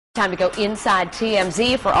Time to go inside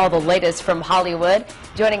TMZ for all the latest from Hollywood.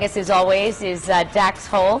 Joining us as always is Dax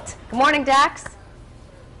Holt. Good morning, Dax.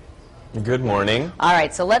 Good morning. All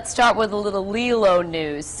right, so let's start with a little Lilo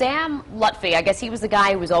news. Sam Lutfi, I guess he was the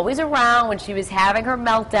guy who was always around when she was having her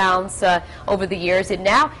meltdowns over the years. And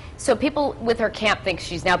now, so people with her camp think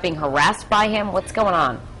she's now being harassed by him. What's going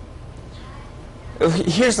on?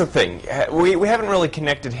 Here's the thing. We haven't really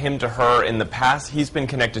connected him to her in the past. He's been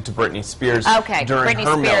connected to Britney Spears during Britney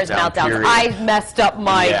her Spears meltdown period. I messed up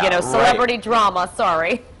my, celebrity drama.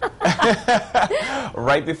 Sorry.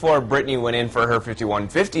 Right before Britney went in for her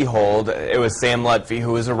 5150 hold, it was Sam Lutfi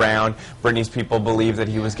who was around. Britney's people believed that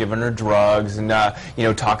he was giving her drugs and,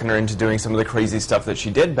 talking her into doing some of the crazy stuff that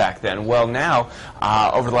she did back then. Well, now,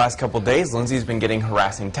 over the last couple days, Lindsay's been getting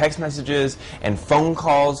harassing text messages and phone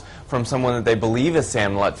calls from someone that they believe is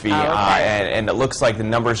Sam Lutfi, and it looks like the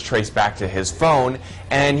numbers trace back to his phone,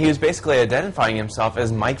 and he was basically identifying himself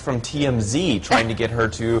as Mike from TMZ, trying to get her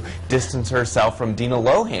to distance herself from Dina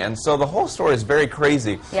Lohan. So the whole story is very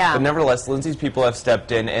crazy. Yeah. But nevertheless, Lindsay's people have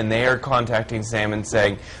stepped in, and they are contacting Sam and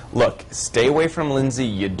saying, look, stay away from Lindsay.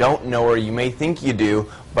 You don't know her. You may think you do,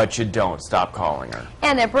 but you don't. Stop calling her.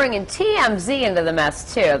 And they're bringing TMZ into the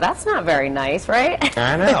mess, too. That's not very nice, right?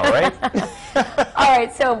 I know, right? All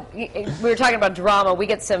right, so we were talking about drama. We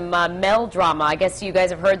get some Mel drama. I guess you guys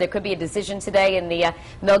have heard there could be a decision today in the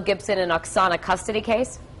Mel Gibson and Oksana custody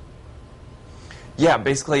case. Yeah,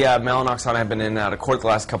 basically, Mel and Oksana have been in and out of court the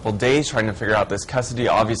last couple of days trying to figure out this custody.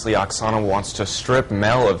 Obviously, Oksana wants to strip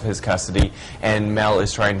Mel of his custody, and Mel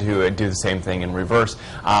is trying to do the same thing in reverse.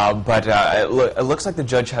 But it looks like the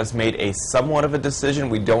judge has made a somewhat of a decision.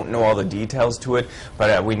 We don't know all the details to it,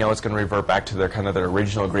 but we know it's going to revert back to their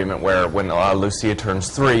original agreement where when Lucia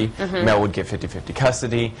turns 3, Mel would get 50-50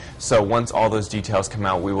 custody. So once all those details come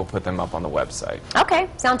out, we will put them up on the website. Okay,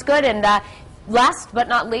 sounds good. And last but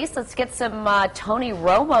not least, let's get some Tony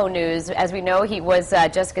Romo news. As we know, he was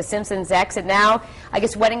Jessica Simpson's ex, and now I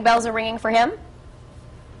guess wedding bells are ringing for him?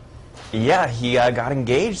 Yeah, he got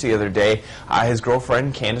engaged the other day. His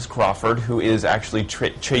girlfriend, Candace Crawford, who is actually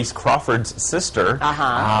Chase Crawford's sister,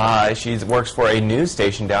 she works for a news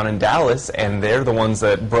station down in Dallas, and they're the ones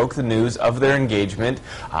that broke the news of their engagement.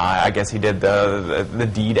 I guess he did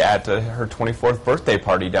the deed at her 24th birthday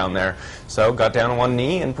party down there. So got down on one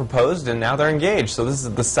knee and proposed, and now they're engaged. So this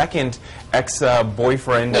is the second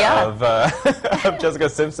ex-boyfriend of Jessica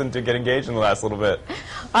Simpson to get engaged in the last little bit.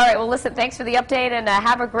 All right, well, listen, thanks for the update, and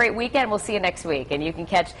have a great weekend. We'll see you next week. And you can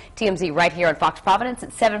catch TMZ right here on Fox Providence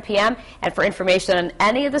at 7 p.m. And for information on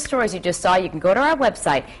any of the stories you just saw, you can go to our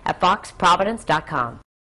website at foxprovidence.com.